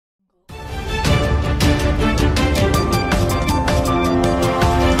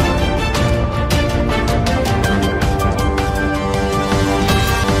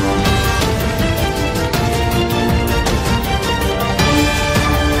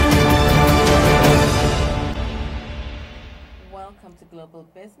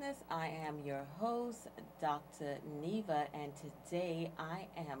Beautiful Business. I am your host, Dr. Neva, and today I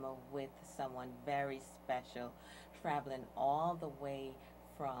am with someone very special, traveling all the way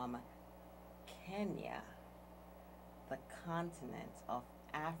from Kenya, the continent of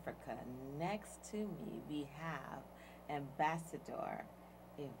Africa. Next to me, we have Ambassador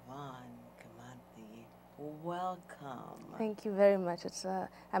Yvonne Khamati. Welcome. Thank you very much.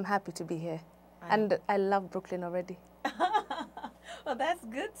 I'm happy to be here. And I love Brooklyn already. Well, that's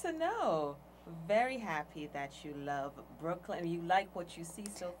good to know. Very happy that you love Brooklyn. You like what you see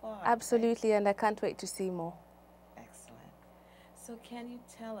so far. Absolutely, right? And I can't wait to see more. Excellent. So can you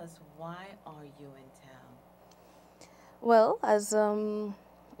tell us, why are you in town? Well, as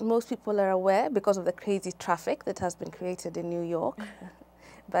most people are aware, because of the crazy traffic that has been created in New York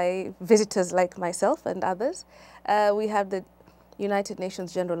by visitors like myself and others, we have the United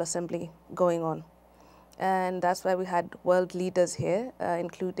Nations General Assembly going on. And that's why we had world leaders here,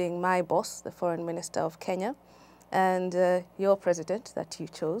 including my boss, the Foreign Minister of Kenya, and your president that you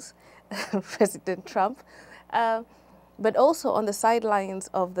chose, President Trump. But also on the sidelines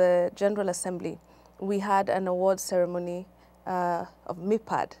of the General Assembly, we had an award ceremony of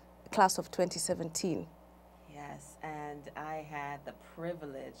MIPAD, class of 2017. Yes, and I had the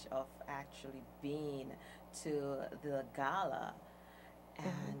privilege of actually being to the gala.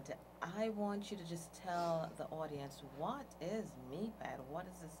 And I want you to just tell the audience, what is MIPAD? What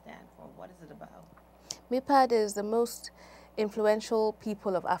does it stand for? What is it about? MIPAD is the most influential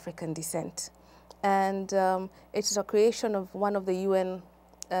people of African descent. And it is a creation of one of the UN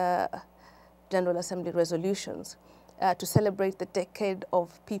General Assembly resolutions to celebrate the decade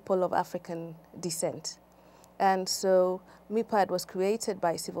of people of African descent. And so MIPAD was created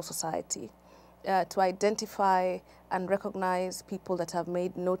by civil society to identify and recognize people that have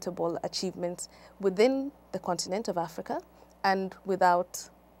made notable achievements within the continent of Africa and without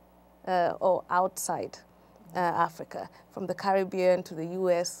or outside Africa, from the Caribbean to the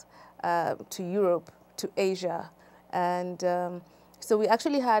US, to Europe, to Asia. And so we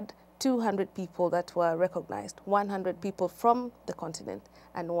actually had 200 people that were recognized, 100 people from the continent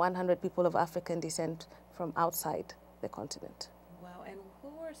and 100 people of African descent from outside the continent. Wow, and who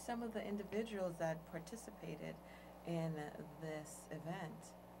are some of the individuals that participated in this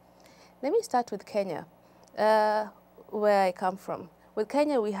event? Let me start with Kenya, where I come from. With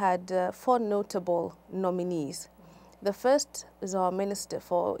Kenya, we had 4 notable nominees. The first is our Minister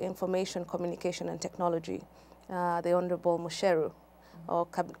for Information, Communication and Technology, the Honorable Musheru, or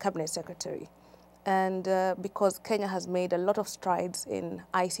Cabinet Secretary. And because Kenya has made a lot of strides in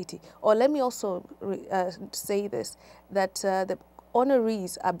ICT. Or let me also say this, that the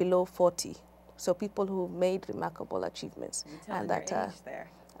honorees are below 40. So people who made remarkable achievements. You're telling your age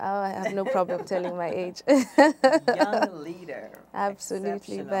there. Oh, I have no problem telling my age. Young leader.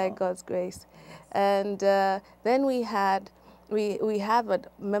 Absolutely, by God's grace. And then we have a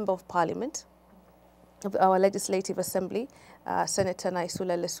member of parliament of our legislative assembly, Senator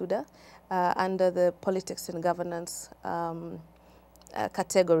Naisula Lesuda, under the politics and governance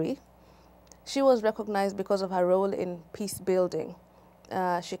category. She was recognized because of her role in peace building.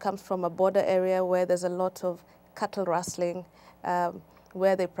 She comes from a border area where there's a lot of cattle rustling,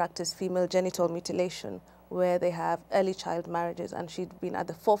 where they practice female genital mutilation, where they have early child marriages, and she'd been at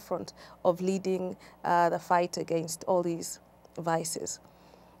the forefront of leading the fight against all these vices.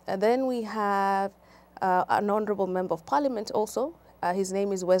 And then we have an honorable member of parliament also. His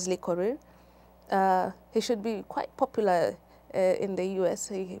name is Wesley Korir. He should be quite popular in the US.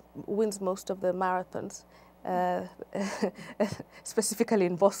 He wins most of the marathons, specifically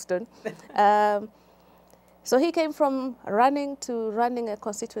in Boston. So he came from running to running a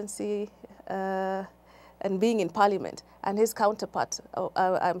constituency and being in parliament. And his counterpart,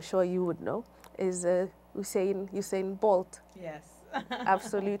 I'm sure you would know, is Usain Bolt. Yes.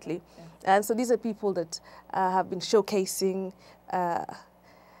 Absolutely. Yeah. And so these are people that have been showcasing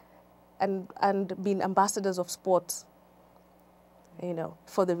and been ambassadors of sports, you know,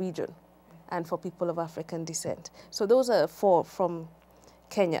 for the region and for people of African descent. So those are 4 from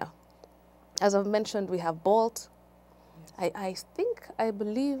Kenya. As I've mentioned, we have Bolt. Yes. I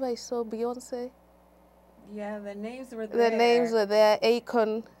believe I saw Beyonce. Yeah, the names were there. The names were there.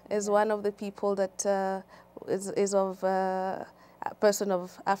 Akon is one of the people that is of a person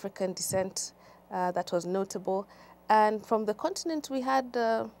of African descent that was notable. And from the continent, we had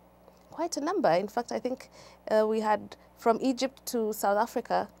quite a number. In fact, I think we had from Egypt to South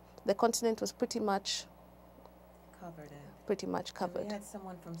Africa, the continent was pretty much covered. Pretty much covered. And we had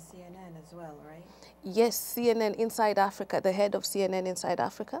someone from CNN as well, right? Yes, CNN Inside Africa, the head of CNN Inside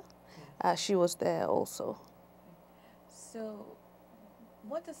Africa. Yeah. She was there also. So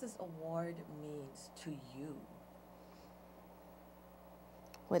What does this award mean to you?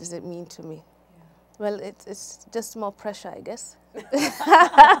 What does it mean to me? Yeah. Well, it's just more pressure, I guess.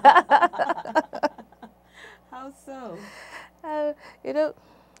 How so? You know,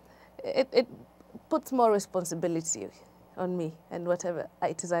 it puts more responsibility on me and whatever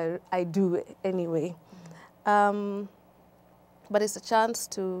it is I do anyway. But it's a chance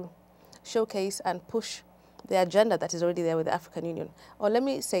to showcase and push the agenda that is already there with the African Union. Or let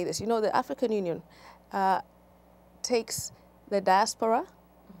me say this, the African Union takes the diaspora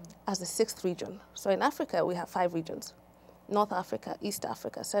as the 6th region. So in Africa, we have 5 regions: North Africa, East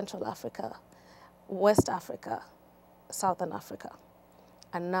Africa, Central Africa, West Africa, Southern Africa,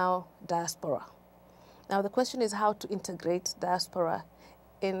 and now diaspora. Now the question is how to integrate diaspora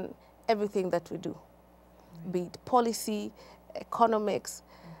in everything that we do, be it policy, economics,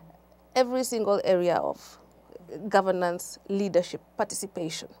 every single area of governance, leadership,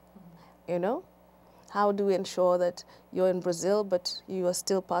 participation. How do we ensure that you're in Brazil, but you are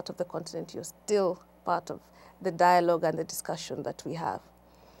still part of the continent, you're still part of the dialogue and the discussion that we have?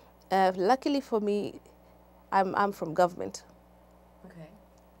 Luckily for me, I'm from government. Okay.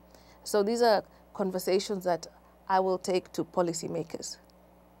 So these are conversations that I will take to policymakers,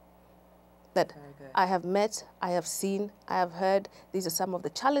 that I have met, I have seen, I have heard. These are some of the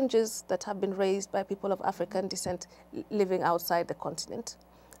challenges that have been raised by people of African descent living outside the continent,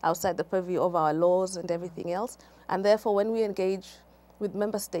 outside the purview of our laws and everything else. And therefore, when we engage with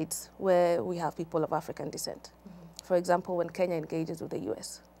member states where we have people of African descent, for example, when Kenya engages with the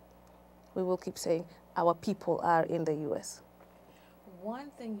US, we will keep saying our people are in the US.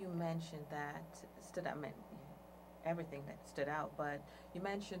 One thing you mentioned that stood out, everything that stood out, but you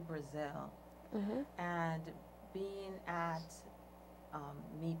mentioned Brazil. And being at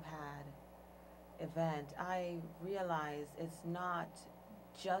MEPAD event, I realized it's not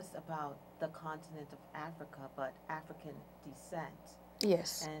just about the continent of Africa, but African descent.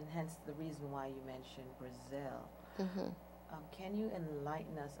 Yes. And hence the reason why you mentioned Brazil. Can you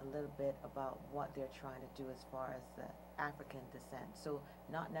enlighten us a little bit about what they're trying to do as far as the African descent? So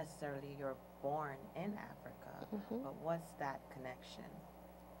not necessarily you're born in Africa, but what's that connection,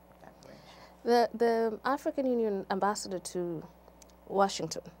 that bridge? The African Union ambassador to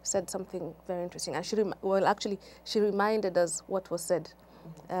Washington said something very interesting. And she reminded us what was said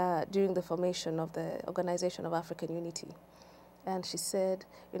during the formation of the Organization of African Unity. And she said,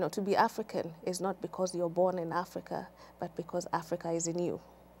 to be African is not because you're born in Africa, but because Africa is in you.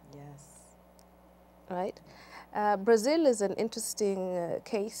 Yes. Right? Brazil is an interesting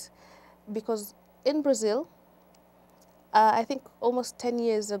case because in Brazil, I think almost 10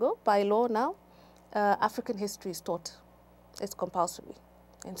 years ago, by law now, African history is taught. It's compulsory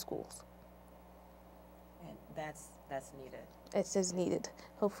in schools. And that's needed. It is needed.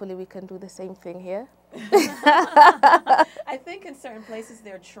 Hopefully we can do the same thing here. I think in certain places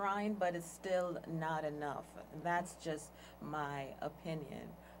they're trying, but it's still not enough. That's just my opinion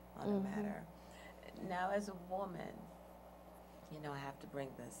on the matter. Now, as a woman, I have to bring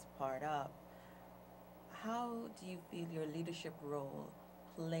this part up. How do you feel your leadership role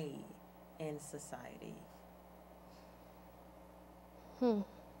play in society?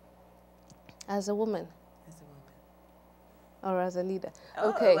 As a woman. As a woman. Or as a leader. Oh,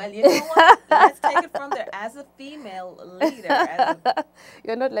 okay. Well, you know what? Let's take it from there. As a female leader.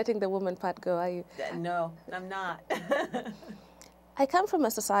 You're not letting the woman part go, are you? No, I'm not. I come from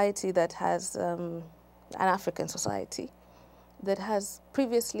a society that has, an African society, that has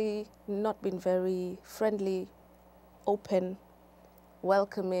previously not been very friendly, open,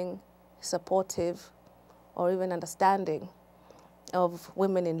 welcoming, supportive, or even understanding of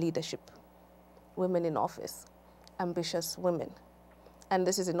women in leadership, women in office, ambitious women. And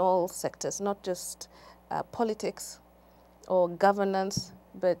this is in all sectors, not just politics or governance,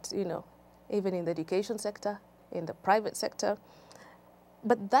 but, even in the education sector, in the private sector.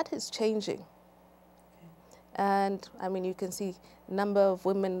 But that is changing. And you can see number of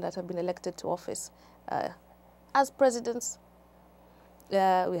women that have been elected to office as presidents. We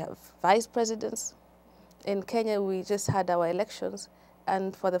have vice presidents. In Kenya, we just had our elections,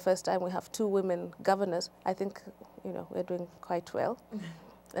 and for the first time, we have 2 women governors. I think, we're doing quite well.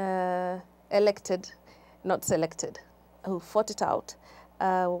 Elected, not selected, who fought it out.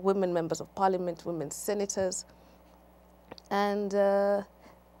 Women members of parliament, women senators. And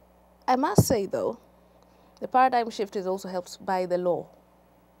I must say, though, the paradigm shift is also helped by the law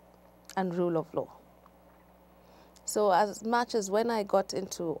and rule of law. So as much as when I got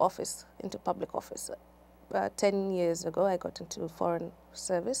into office, into public office, 10 years ago, I got into foreign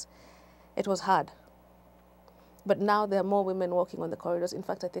service, it was hard. But now there are more women walking on the corridors. In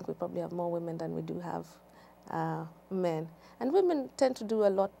fact, I think we probably have more women than we do have men. And women tend to do a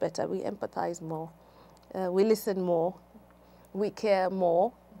lot better. We empathize more. We listen more. We care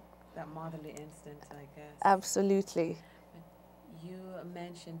more. That motherly instinct, I guess. Absolutely. You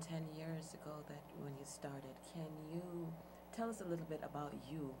mentioned 10 years ago that when you started. Can you tell us a little bit about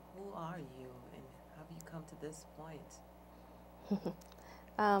you? Who are you and how have you come to this point?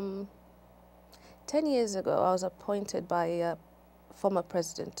 10 years ago, I was appointed by former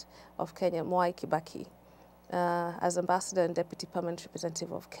president of Kenya, Mwai Kibaki, as ambassador and deputy permanent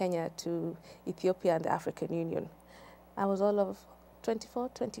representative of Kenya to Ethiopia and the African Union. I was all of 24,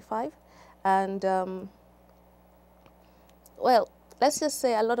 25. And, well, let's just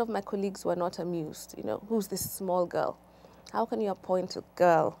say a lot of my colleagues were not amused. You know, who's this small girl? How can you appoint a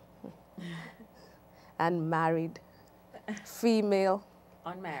girl and married, female,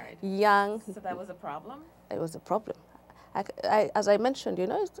 unmarried, young? So that was a problem? It was a problem. As I mentioned, you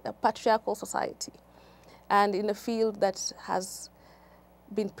know, it's a patriarchal society. And in a field that has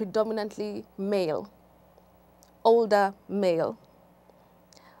been predominantly male, older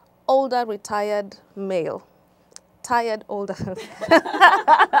retired male, tired older.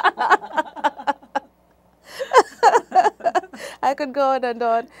 I could go on and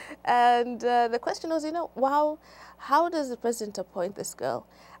on. And the question was, you know, wow, how does the president appoint this girl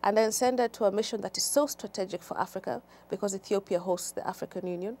and then send her to a mission that is so strategic for Africa, because Ethiopia hosts the African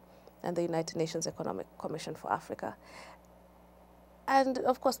Union and the United Nations Economic Commission for Africa. And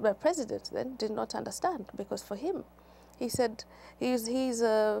of course, my president then did not understand, because for him, he said he's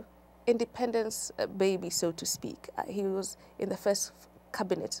a independence baby, so to speak. He was in the first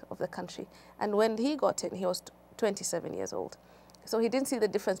cabinet of the country. And when he got in, he was 27 years old. So he didn't see the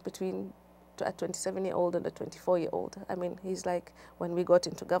difference between a 27-year-old and a 24-year-old. I mean, he's like, when we got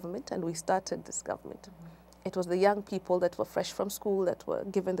into government and we started this government, it was the young people that were fresh from school that were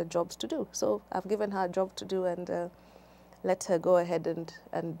given the jobs to do. So I've given her a job to do, and let her go ahead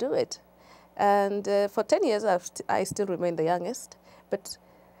and do it. And for 10 years, I still remain the youngest. But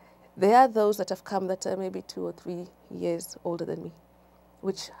there are those that have come that are maybe 2 or 3 years older than me,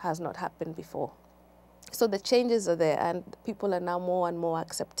 which has not happened before. So the changes are there, and people are now more and more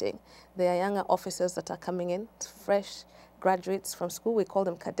accepting. There are younger officers that are coming in, fresh graduates from school. We call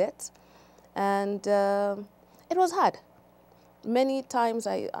them cadets. And it was hard. Many times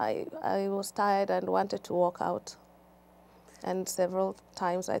I was tired and wanted to walk out. And several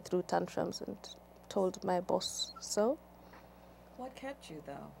times I threw tantrums and told my boss so. What kept you,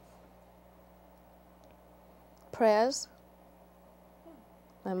 though? Prayers.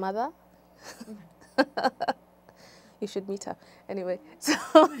 My mother. You should meet her. Anyway, so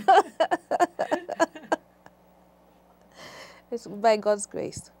it's by God's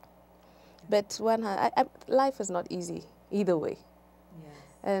grace. But life is not easy either way. Yes.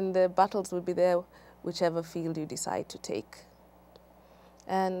 And the battles will be there whichever field you decide to take.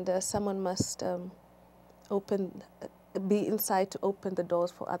 And someone must be inside to open the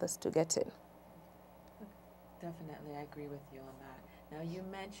doors for others to get in. Definitely, I agree with you on that. Now, you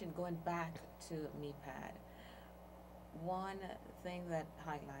mentioned going back to MEPAD. One thing that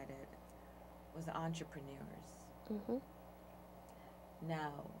highlighted was the entrepreneurs. Mm-hmm.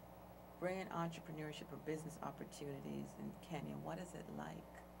 Now, bringing entrepreneurship or business opportunities in Kenya, what is it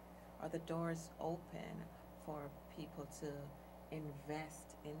like? Are the doors open for people to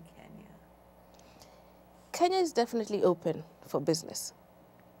invest in Kenya? Kenya is definitely open for business.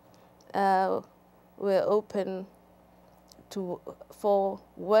 We're open for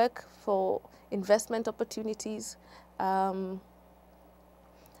work, for investment opportunities. I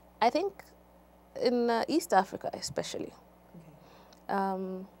think in East Africa especially,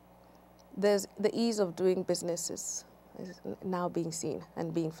 okay. There's the ease of doing business is now being seen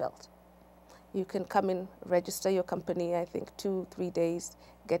and being felt. You can come in, register your company, I think 2-3 days,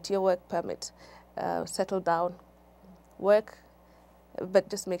 get your work permit, settle down, work, but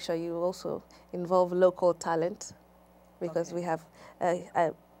just make sure you also involve local talent, because okay. We have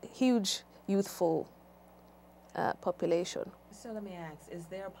a huge youthful population. So let me ask, is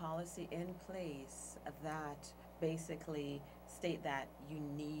there a policy in place that basically state that you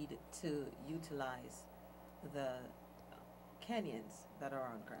need to utilize the Kenyans that are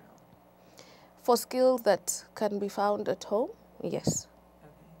on ground? For skills that can be found at home, yes.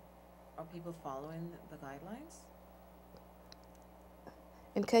 Okay. Are people following the guidelines?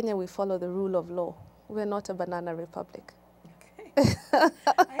 In Kenya, we follow the rule of law. We're not a banana republic. Okay.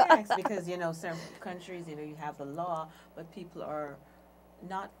 I ask because, certain countries, you have the law, but people are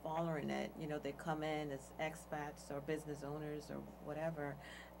not following it. You know, they come in as expats or business owners or whatever,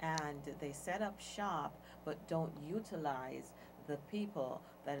 and they set up shop, but don't utilize the people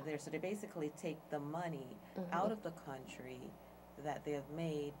that are there. So they basically take the money out of the country that they have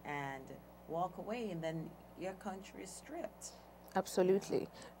made and walk away, and then your country is stripped. Absolutely.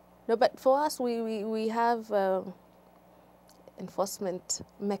 No, but for us, we have enforcement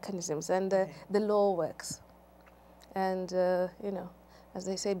mechanisms, and the law works. And, you know, as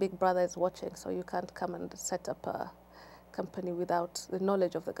they say, Big Brother is watching, so you can't come and set up a company without the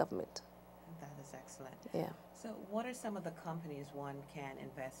knowledge of the government. That is excellent. Yeah. So what are some of the companies one can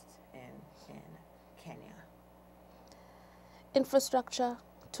invest in Kenya? Infrastructure,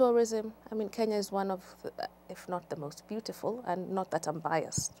 tourism. I mean, Kenya is one of, if not the most beautiful, and not that I'm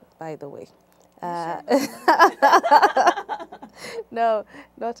biased, by the way. No,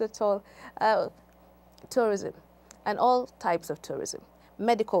 not at all. Tourism, and all types of tourism.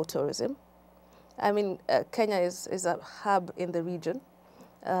 Medical tourism. I mean, Kenya is a hub in the region.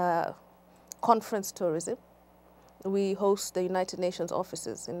 Conference tourism. We host the United Nations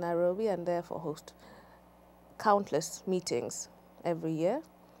offices in Nairobi, and therefore host countless meetings every year.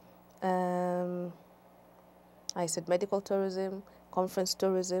 I said medical tourism, conference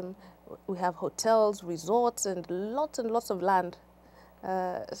tourism. We have hotels, resorts, and lots of land.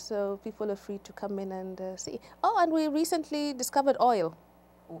 So people are free to come in and see. Oh, and we recently discovered oil.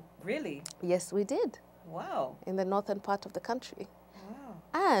 Oh, really? Yes, we did. Wow. In the northern part of the country. Wow.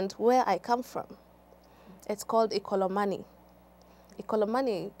 And where I come from, it's called Ikolomani.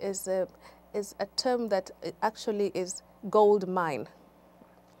 Ikolomani is a term that actually is gold mine.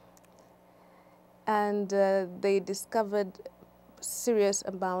 And they discovered serious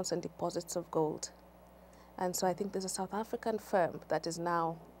amounts and deposits of gold. And so I think there's a South African firm that is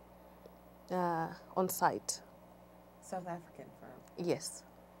now on site. South African firm? Yes.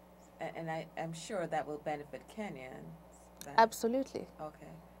 And I'm sure that will benefit Kenyans. Absolutely.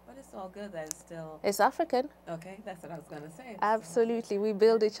 Okay. But it's all good that it's still... It's African. Okay, that's what I was going to say. Absolutely. We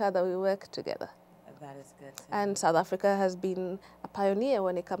build each other, we work together. That is good. And South Africa has been a pioneer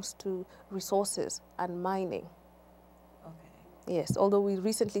when it comes to resources and mining. Okay. Yes, although we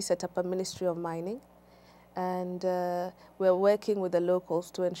recently set up a Ministry of Mining, and we're working with the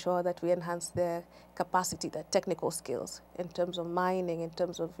locals to ensure that we enhance their capacity, their technical skills in terms of mining, in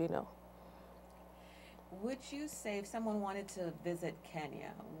terms of, you know. Would you say, if someone wanted to visit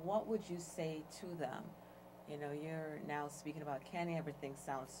Kenya, what would you say to them? You know, you're now speaking about Kenya, everything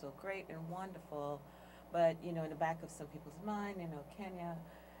sounds so great and wonderful, but, you know, in the back of some people's mind, you know, Kenya,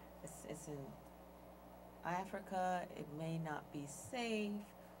 it's in Africa, it may not be safe.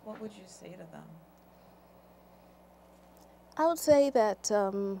 What would you say to them? I would say that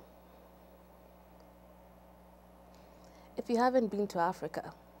if you haven't been to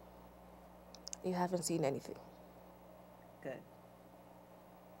Africa, you haven't seen anything. Good.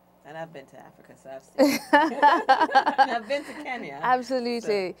 And I've been to Africa, so I've seen it. I've been to Kenya.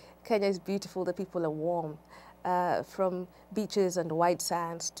 Absolutely. So. Kenya is beautiful. The people are warm. From beaches and white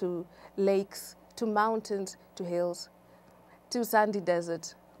sands to lakes, to mountains, to hills, to sandy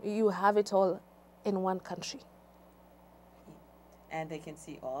desert. You have it all in one country. And they can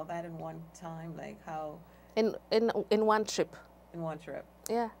see all that in one time, like how? In one trip. In one trip.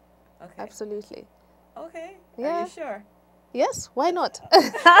 Yeah. Okay. Absolutely. Okay. Yeah. Are you sure? Yes, why not?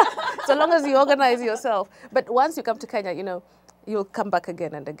 So long as you organize yourself. But once you come to Kenya, you know, you'll come back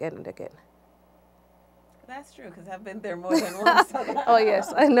again and again and again. That's true, because I've been there more than once. Oh,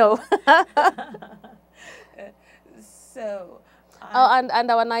 yes, I know. So...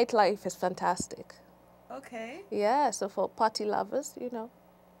 and our nightlife is fantastic. Okay. Yeah, so for party lovers, you know.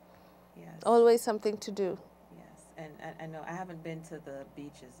 Yes. Always something to do. Yes, and I know I haven't been to the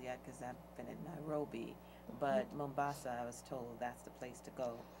beaches yet because I've been in Nairobi, but Mombasa, I was told that's the place to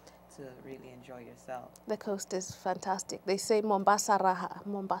go to really enjoy yourself. The coast is fantastic. They say Mombasa raha.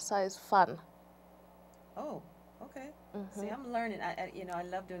 Mombasa is fun. Oh, okay. See, I'm learning. I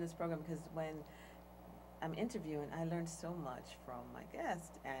love doing this program because when I'm interviewing, I learn so much from my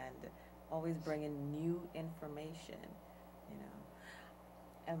guest and always bringing new information, you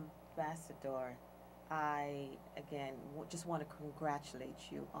know. Ambassador, I, again, just want to congratulate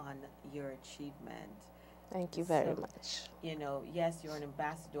you on your achievement. Thank you very much. You know, yes, you're an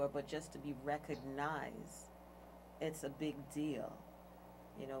ambassador, but just to be recognized, it's a big deal.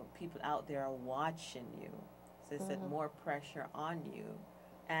 You know, people out there are watching you. So it's more pressure on you.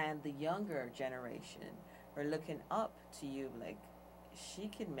 And the younger generation are looking up to you like, she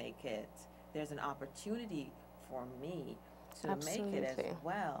can make it. There's an opportunity for me to make it as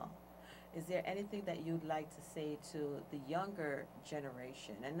well. is there anything that you'd like to say to the younger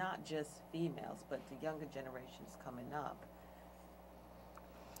generation, and not just females, but the younger generations coming up?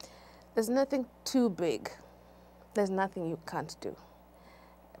 There's nothing too big. There's nothing you can't do.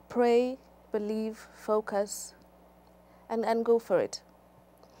 Pray, believe, focus, and go for it.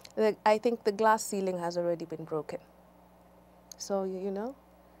 I think the glass ceiling has already been broken. So, you know,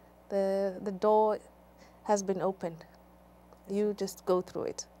 the door has been opened. You just go through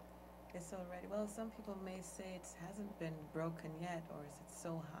it. It's already, well, some people may say it hasn't been broken yet, or is it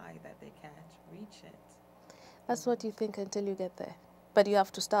so high that they can't reach it? That's what you think until you get there. But you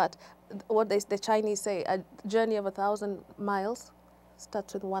have to start. What the Chinese say, a journey of 1,000 miles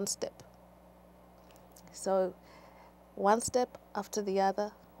starts with one step. So one step after the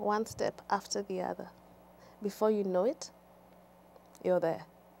other, one step after the other. Before you know it, you're there.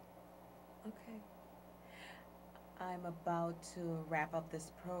 Okay. I'm about to wrap up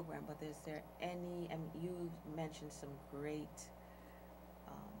this program, but is there any, and you mentioned some great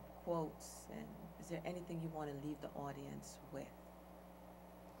quotes, and is there anything you want to leave the audience with?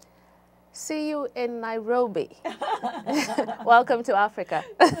 See you in Nairobi. Welcome to Africa.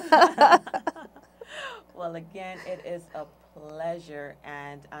 Well, again, it is a pleasure,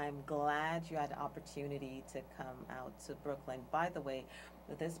 and I'm glad you had the opportunity to come out to Brooklyn. By the way,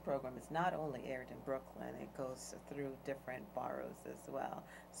 this program is not only aired in Brooklyn, it goes through different boroughs as well.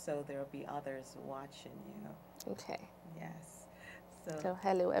 So there will be others watching you. Okay. Yes. So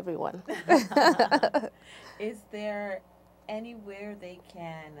hello, everyone. Is there anywhere they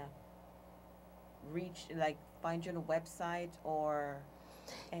can reach, like find you on a website or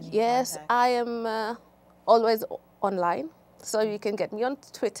any Yes, contact? I am always online. So you can get me on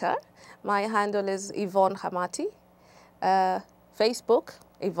Twitter. My handle is Yvonne Khamati. Facebook,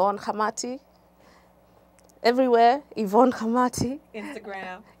 Yvonne Khamati. Everywhere, Yvonne Khamati.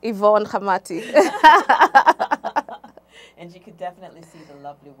 Instagram. Yvonne Khamati. And you could definitely see the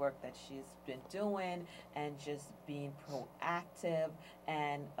lovely work that she's been doing, and just being proactive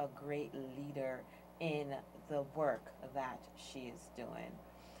and a great leader in the work that she is doing.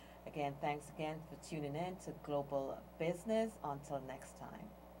 Again, thanks again for tuning in to Global Business. Until next time,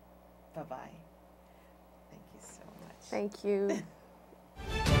 bye-bye. Thank you so much. Thank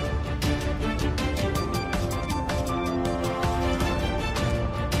you.